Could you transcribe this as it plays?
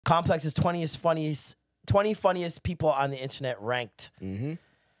Complex's 20 funniest people on the internet ranked. Mm-hmm.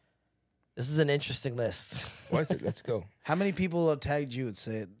 This is an interesting list. What is it? Let's go. How many people have tagged you and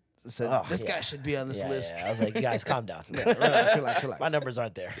said this guy should be on this list? Yeah. I was like, you guys, calm down. Relax. My numbers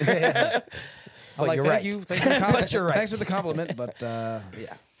aren't there. I'm like, you're thank right. you. Thanks for the compliment. But you're right. Thanks for the compliment, but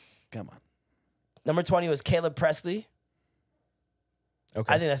yeah, come on. Number 20 was Caleb Presley.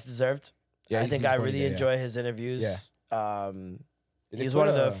 Okay. I think that's deserved. Yeah, I he's think a I funny really guy, yeah. enjoy his interviews. Yeah. He was one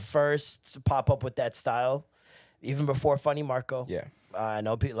of the first to pop up with that style, even before Funny Marco. Yeah. I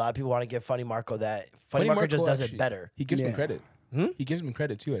know a lot of people want to give Funny Marco that. Funny Marco just does it better. He gives him credit. Hmm? He gives him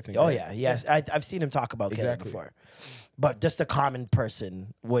credit too, I think. Oh, right? yeah. Yes. I've seen him talk about Caleb Exactly. before. But just a common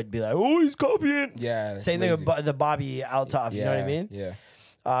person would be like, oh, he's copying. Yeah. Same thing with the Bobby Althoff. You know what I mean?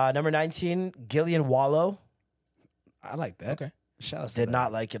 Yeah. Number 19, Gillian Wallow. I like that. Okay. Shout out to Did that.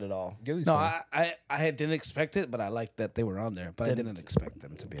 not like it at all. Gilly's No, funny. I didn't expect it, but I liked that they were on there. But I didn't expect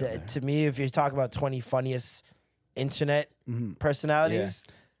them to be on there. To me, if you talk about 20 funniest internet personalities,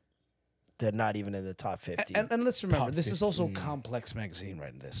 they're not even in the top 50. And let's remember, Top this is also 15. Complex magazine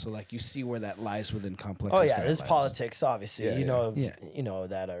right in this. So like you see where that lies within Complex. oh yeah, there's politics, obviously. Yeah, You know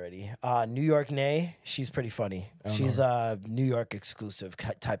that already. New York Nay, she's pretty funny. She's a New York exclusive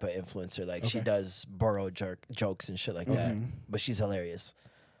type of influencer. Like she does borough jokes and shit like that. But she's hilarious.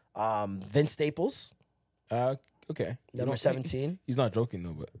 Vince Staples, Okay. number 17. He's not joking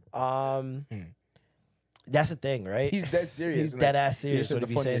though, but That's the thing, right? he's dead serious. He's and, dead like, ass serious says when the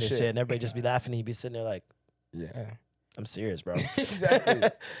he be saying funniest this shit, and everybody just be laughing. And he'd be sitting there like, Yeah. I'm serious, bro. Exactly.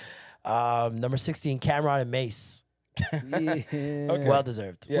 Number 16, Cameron and Mace. Okay. Well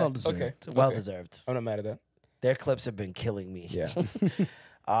deserved. Yeah. Well deserved. Okay. It's well Okay. deserved. I'm not mad at that. Their clips have been killing me. Yeah.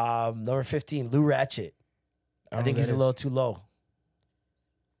 Number 15, Lou Ratchet. I think he's a little too low.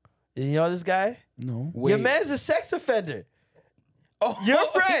 Did you know this guy? No. Your man's a sex offender. Oh, Your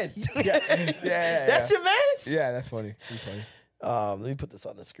friend. yeah. That's your man's? Yeah, that's funny. He's funny. Let me put this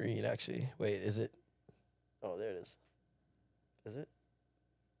on the screen, actually. Wait, is it? Oh, there it is. Is it?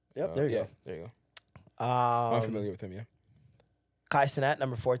 Yep, there you go. There you go. I'm Um, familiar with him, yeah. Kai Cenat,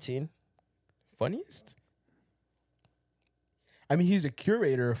 number 14. Funniest? I mean, he's a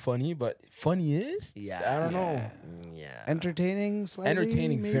curator of funny, but funniest? Yeah. I don't know. Yeah. Entertaining, slightly,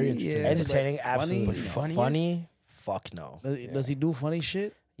 Entertaining, maybe? very entertaining. Yeah. Entertaining, Like, absolutely. funny? Funny? Fuck no. Does he do funny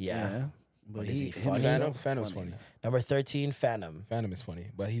shit? Yeah. But Is he himself, funny? Phantom's funny. Number 13, Phantom. Phantom is funny,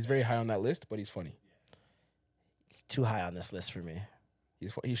 but he's very high on that list, but he's funny. It's too high on this list for me.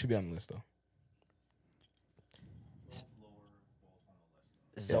 He should be on the list, though.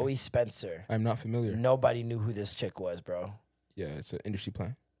 Zoe Spencer. I'm not familiar. Nobody knew who this chick was, bro. Yeah, it's an industry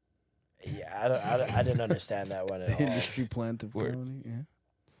plan. Yeah, I didn't understand that one at all. Industry plant of Word. comedy.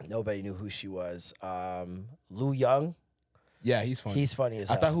 Yeah. Nobody knew who she was. Lou Young. Yeah, he's funny. He's funny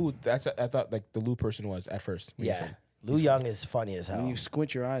as I hell. thought like the Lou person was at first. when you Yeah. said Lou Young is funny as When hell. you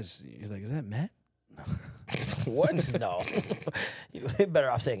squint your eyes, you're like, is that Matt? it. What? No. You're better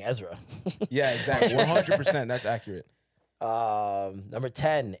off saying Ezra. Yeah, exactly. 100%. That's accurate. Number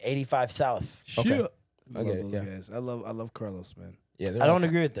 10, 85 South. Okay. I love Okay, those yeah. guys. I love Carlos, man. Yeah, I don't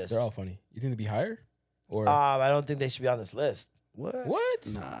agree with this. They're all funny. You think they'd be higher? Or I don't think they should be on this list. What? what?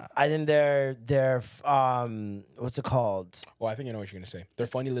 Nah. I think they're what's it called? Well, I think I know what you're gonna say. Their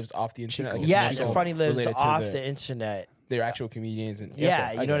funny lives off the internet. Like, it's Yeah, more their so funny lives related to off the internet. They're actual comedians and Yeah,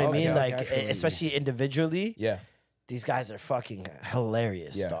 okay, you know what I get it. mean? Okay, Like, okay. especially individually, Yeah, these guys are fucking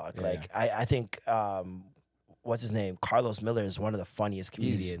hilarious, Yeah, dog. yeah, Like, I think, what's his name? Carlos Miller is one of the funniest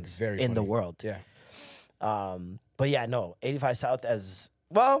comedians very in the funny. world. yeah. But yeah, no, 85 South as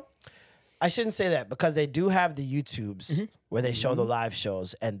well. I shouldn't say that because they do have the YouTubes where they show the live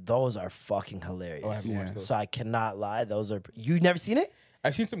shows, and those are fucking hilarious. Oh, I haven't watched those. So I cannot lie; those are you never seen it?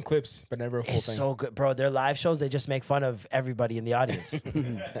 I've seen some clips, but never a full It's thing. so good, bro. Their live shows, they just make fun of everybody in the audience.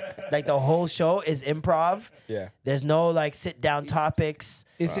 Like the whole show is improv. Yeah, There's no like sit down topics.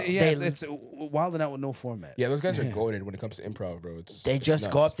 It's They- it's wild and out with no format. yeah. Those guys are goated when it comes to improv, bro. They it's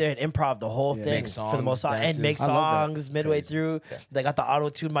just go nuts. up there and improv the whole thing Make for the most songs, part and make dances. I love that. songs midway Crazy. through. Yeah. They got the auto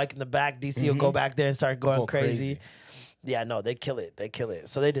tune mic in the back. DC will go back there and start going Go crazy. crazy. Yeah, no, they kill it. They kill it.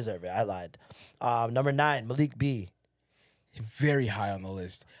 So they deserve it. I lied. Number 9, Malik B. Very high on the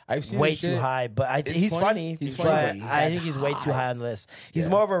list. I've seen Way his too shit. high, but It's he's funny. funny. He's but funny, but I that's think he's way too high on the list. He's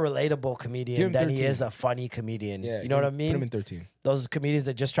Yeah. more of a relatable Give comedian him than he 13. is a funny comedian. Yeah, you know what I Put him mean? in 13. Those comedians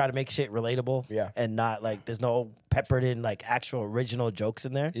that just try to make shit relatable. Yeah. And not like there's no peppered in like actual original jokes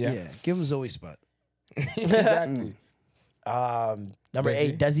in there. Yeah, Give him Zoe spot. exactly. Number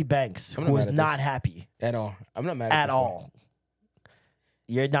 8, Desi Banks, I'm who not is mad at not this. happy At all. I'm not mad at this one. all.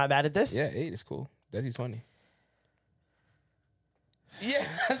 You're not mad at this? Yeah, 8 is cool. Desi's funny. Yeah,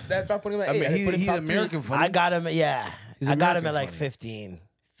 that's why I put him at I 8. mean, put him he's top American funny. I got him. Yeah, He's I got him American at like funny. 15.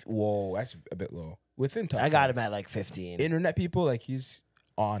 3. Whoa, that's a bit low. Within top I got 10. him at like 15. Internet people, like he's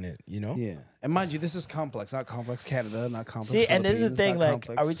on it, you know? Yeah, and mind you, this is complex, not complex Canada, not complex. See, and this is the Philippines, thing. not Like,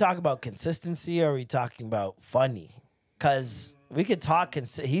 complex. are we talking about consistency or are we talking about funny? Because we could talk.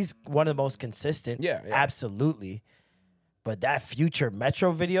 He's one of the most consistent. Yeah. Absolutely. But that Future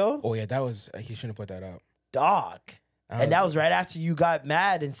Metro video, Oh yeah, that was he shouldn't have put that out. dog. And that was right after you got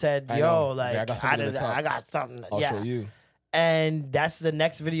mad and said, I "Yo, know. like, Yeah, I got something to talk. I got something." I'll yeah. show you. And that's the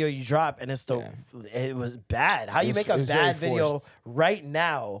next video you drop, and it's it was bad. How you make a it was bad very video forced. right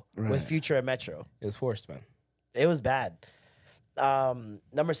now with Right. Future and Metro? It was forced, man. It was bad.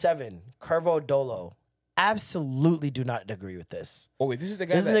 Number 7, Curvo Dolo. Absolutely do not agree with this. Oh wait, this is the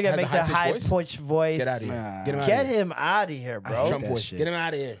guy This that nigga has make a the high-pitched voice? high-pitched voice. Get out of here. Nah. Get him out Get of here. him out of here, bro. Trump that voice. shit. Get him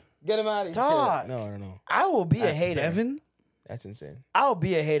out of here. Get him out of here. Dog. No. I will be a At hater. 7? That's insane. I'll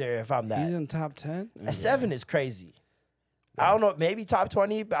be a hater if I'm He's that. in top 10. A 7 is crazy. I don't know, maybe top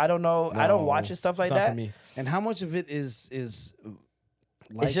 20, but I don't know. I don't watch his stuff like it's not that. for me. And how much of it is It's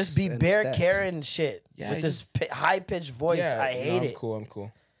likes just be and Bear stats? Karen shit Yeah, with I this just- high-pitched voice. Yeah, I hate I'm it. Cool. I'm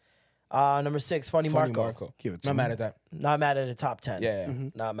cool. Number 6, Funny Funny Marco. Marco. Give it to Not him. mad at that. Not mad at the top 10. Yeah.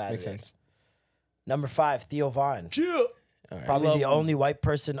 Not mad Makes at it. sense. Number 5, Theo Vaughn. Chill. All right. Probably love the him. only white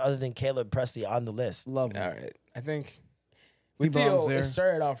person other than Caleb Presley on the list. Love him. All right. I think He with belongs Theo, there. it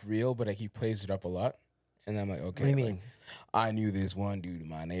started off real, but like he plays it up a lot. And I'm like, okay. What do you like, mean? I knew this one dude in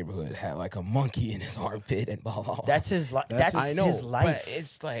my neighborhood had like a monkey in his armpit and blah blah blah. That's his life. That's I know, his life. but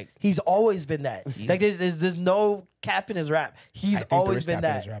it's like He's always been that. Like there's no cap in his rap. He's I think there always is been cap in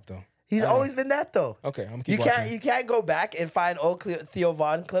that. his rap though. He's always been that though. Okay, I'm gonna You keep can't watching. you can't go back and find old Theo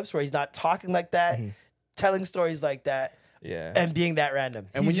Vaughn clips where he's not talking like that, telling stories like that, Yeah. and being that random.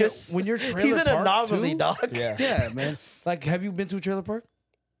 And He's when you're- just when you're he's Trailer an Park, anomaly, too? dog. Yeah. Yeah, man. Like, have you been to a trailer park?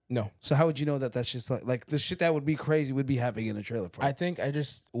 No. So how would you know that that's just like the shit that would be crazy would be happening in a trailer park? I think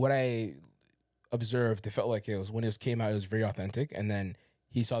what I observed, it felt like it was when it came out, it was very authentic, and then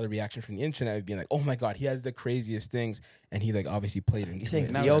he saw the reaction from the internet of being like, "Oh my god, he has the craziest things," and he like obviously played into You think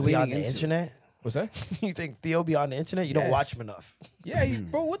it. Now Theo he's be on leaning the into it. internet? What's that? You think Theo be on the internet? You don't Yes. watch him enough. Yeah,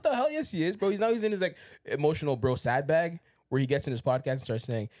 bro, what the hell? Yes, he is, bro. He's in his like emotional bro sad bag where he gets in his podcast and starts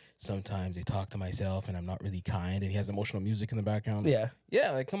saying, "Sometimes I talk to myself and I'm not really kind," and he has emotional music in the background. Yeah.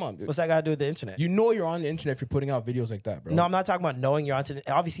 Yeah, like come on, dude. What's that got to do with the internet? You know you're on the internet if you're putting out videos like that, bro. No, I'm not talking about knowing you're onto.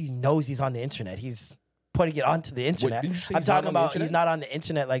 Obviously, he knows he's on the internet. He's putting it onto the internet. didn't you say I'm he's not talking on the about internet? he's not on the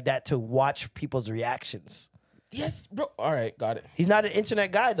internet like that to watch people's reactions. Yes, bro. All right, got it. He's not an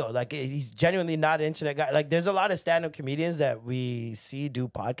internet guy though. Like he's genuinely not an internet guy. Like there's a lot of stand-up comedians that we see do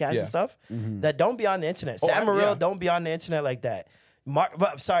podcasts Yeah. and stuff that don't be on the internet. Oh, Sam Morril yeah. don't be on the internet like that.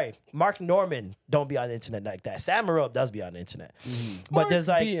 Mark Norman don't be on the internet like that. Sam Morril does be on the internet. But Mark there's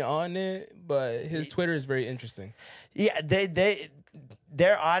like be on it, but his Twitter is very interesting. yeah,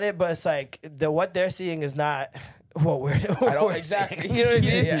 they're on it, but it's like what they're seeing is not what we're. What I don't we're exactly. seeing. You know what I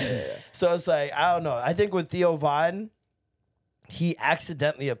mean? Yeah. So it's like I don't know. I think with Theo Vaughn, he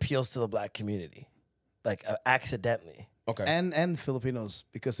accidentally appeals to the black community, like accidentally. Okay. and Filipinos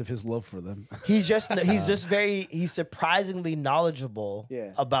because of his love for them. He's just he's surprisingly knowledgeable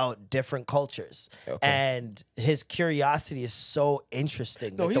Yeah. about different cultures, Okay. and his curiosity is so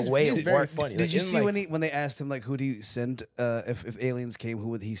interesting. No, like he's- the way he's it very works. funny. Did you in, see like- when they asked him like who do you send if aliens came, who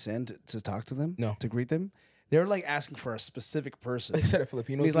would he send to talk to them? No. To greet them? They were like asking for a specific person. They said a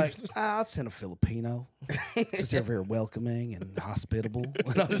Filipino. And he's like, dude. I'll send a Filipino because they're very welcoming and hospitable.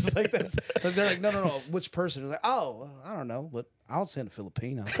 And I was just like, that's. But they're like, no, which person? I was like, oh, I don't know, but I'll send a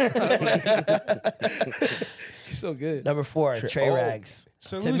Filipino. He's so good. Number 4, Trey oh, Rags.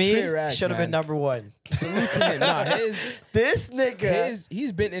 salute To me, Trey Rags, should have been man. number 1. Salute to him. Nah, This nigga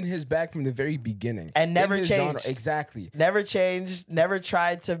he's been in his bag from the very beginning And never In his changed. Exactly. never changed, never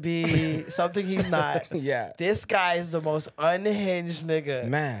tried to be something he's not. Yeah. This guy is the most unhinged nigga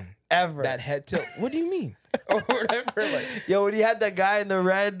Man, ever. that head tilt. What do you mean? Or whatever. Like, Yo, when he had that guy in the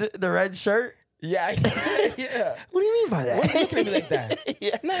red shirt, yeah, yeah. what do you mean by that? Why are you looking at me like that?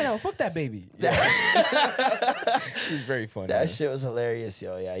 Yeah. No, fuck that baby. Yeah. He's very funny. That man. shit was hilarious,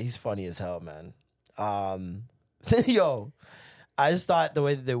 yo. Yeah, he's funny as hell, man. Yo, I just thought the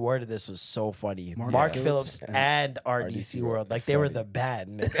way that they worded this was so funny. Mark Phillips and RDC World, like they were funny. the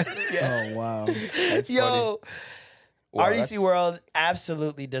band. Oh wow. That's funny. Yo, Wow, RDC that's- World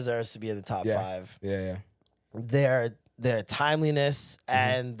absolutely deserves to be in the top Yeah. 5. Yeah. Their timeliness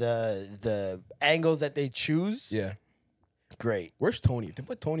and the angles that they choose, Yeah. great. Where's Tony? If they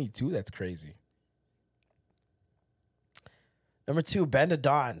put Tony too, that's crazy. Number 2, Ben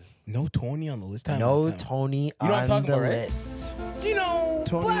Don. No Tony on the list. No Tony You know what I'm on talking the about, right? list. You know,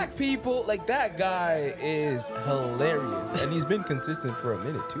 Tony- black people, like that guy is hilarious. And he's been consistent for a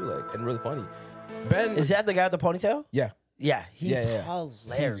minute too, like, and really funny. Ben Is that the guy with the ponytail? Yeah. Yeah, he's Yeah.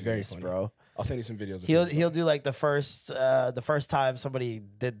 hilarious, He's very funny. bro. I'll send you some videos. Of He'll do like the first time somebody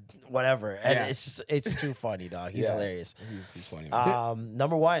did whatever, and Yeah. it's too funny, dog. He's Yeah. hilarious. He's funny. Man.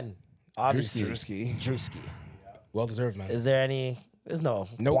 Number 1, obviously Drewski. Drewski. Well deserved, man. Is there any? There's no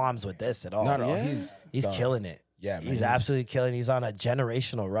Nope. qualms with this at all. No, Yeah. He's dog. killing it. Yeah, man. He's absolutely killing. He's on a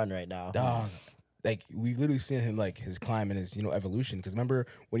generational run right now. Dog. Like we've literally seen him like his climb and his evolution. Because remember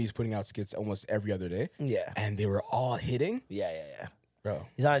when he's putting out skits almost every other day, Yeah, and they were all hitting, yeah. bro.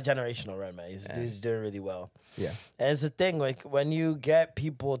 He's on a generational run, man. He's doing really well. Yeah, And it's the thing, like when you get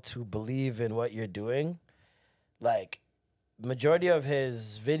people to believe in what you're doing, like majority of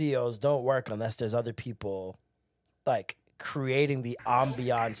his videos don't work unless there's other people like creating the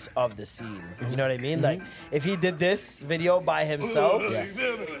ambiance of the scene. You know what I mean? Like if he did this video by himself,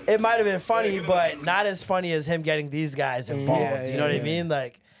 it might have been funny, but not as funny as him getting these guys involved. You know what I mean?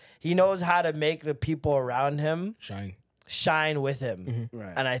 Like he knows how to make the people around him shine with him.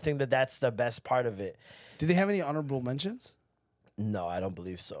 Right. And I think that that's the best part of it. Do they have any honorable mentions? No, I don't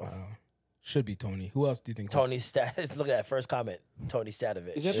believe so. should be Tony. Who else do you think? Tony Stat. Look at that first comment. Tony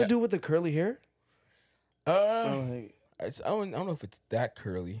Statovich. Is that to do with the curly hair? I don't know if it's that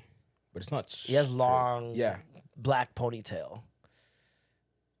curly, but it's not. He has long, yeah, black ponytail.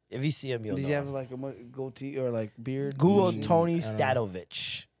 If you see him, you'll Does know. he have like a goatee or like beard? Google Tony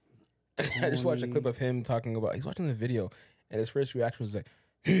Statovich. I just watched a clip of him talking about. He's watching the video, and his first reaction was like,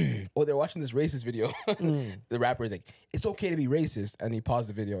 "Oh, they're watching this racist video." The rapper is like, "It's okay to be racist," and he paused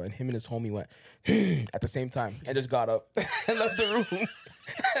the video, and him and his homie went at the same time and just got up and left the room.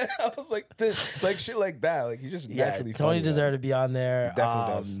 I was like, "This, like shit, like that, like he just naturally." Tony funny, deserved to be on there. He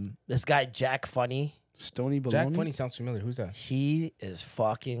definitely does. This guy Jack Funny. Stony Baloney? Jack Funny sounds familiar. Who's that? He is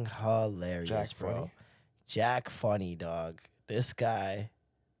fucking hilarious, Jack bro. Funny? Jack Funny, dog. This guy,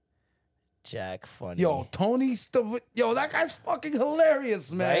 Jack Funny. Yo, Yo, that guy's fucking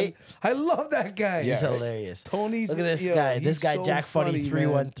hilarious, man. Right? I love that guy. he's Yeah, right? hilarious. Tony's. Look at this yo, guy. This he's guy, so Jack Funny, man.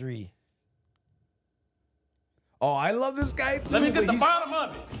 313. Oh, I love this guy too. Let me get but the he's- bottom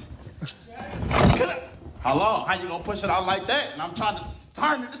of it. Hello, how you gonna push it out like that? And I'm trying to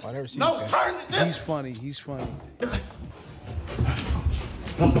turn it. I never seen No, this guy. turn it this. He's funny. He's funny. Turn it.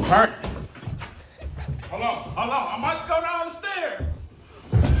 Hold on. I might go down the stairs.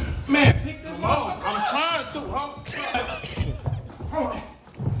 Man, pick this up. I'm trying to. Hold on.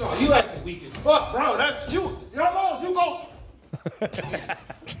 No, you acting weak as fuck, bro. That's you. Hold on, you go.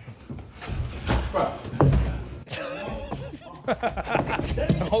 Bro.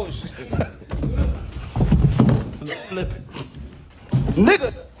 Oh shit! Flip it. Nigga.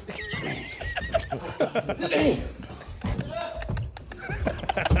 Damn.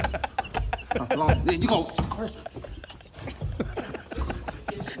 You go.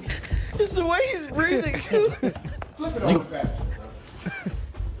 It's the way he's breathing, too. Flip it over back.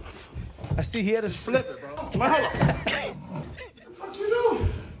 I see he had his flip. Flip it, bro. Hold on. What the fuck you doing?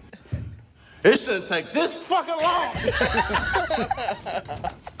 It shouldn't take this fucking long.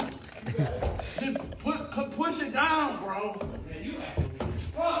 Push it down, bro. Man, you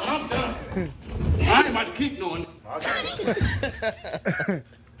fuck. I'm done. I ain't about to keep doing it.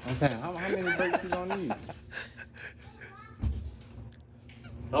 I'm saying, how many breaks you gonna need?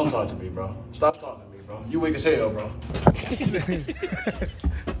 Don't talk to me, bro. Stop talking to me, bro. You weak as hell, bro.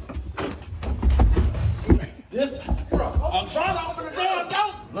 Bro, I'm trying to open the door.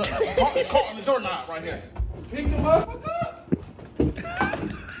 Don't. Look, it's caught on the doorknob right here. Pick the motherfucker up.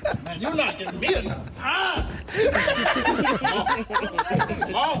 Man, you're not giving me enough time.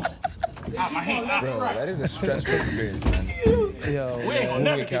 Oh, my hand. Bro, that is a stressful experience, man. Yo, We ain't gonna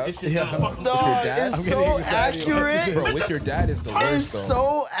never get this shit done. Fuck Dog, dad? it's I'm so accurate. Bro, with your dad is the It's worst, though.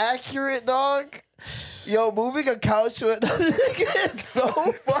 so accurate, dog. Yo, moving a couch to another nigga is so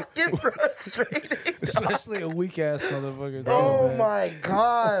fucking frustrating. Dog. especially a weak ass motherfucker. Oh man. my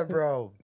god, bro.